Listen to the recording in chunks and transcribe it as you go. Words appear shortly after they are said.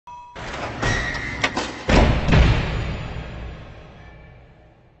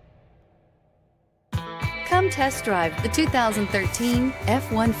test drive the 2013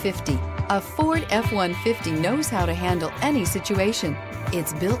 F-150. A Ford F-150 knows how to handle any situation.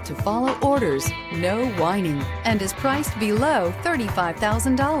 It's built to follow orders, no whining, and is priced below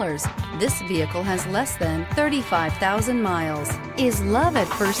 $35,000. This vehicle has less than 35,000 miles. Is love at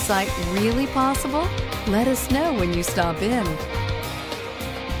first sight really possible? Let us know when you stop in.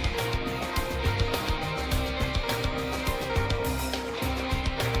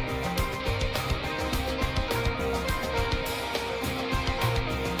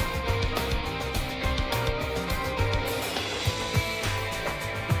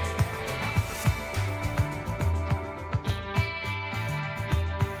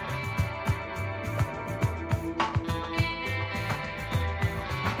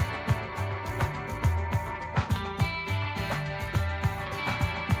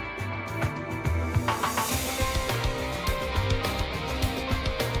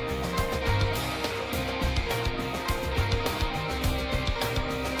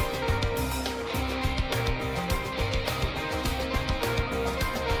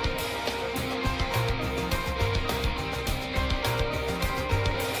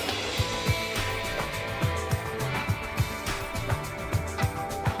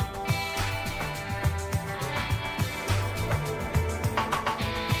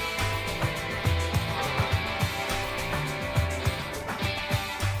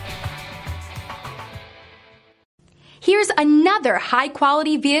 Here's another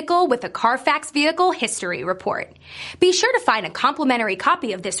high-quality vehicle with a Carfax Vehicle History Report. Be sure to find a complimentary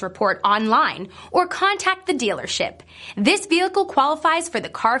copy of this report online or contact the dealership. This vehicle qualifies for the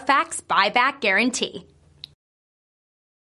Carfax Buyback Guarantee.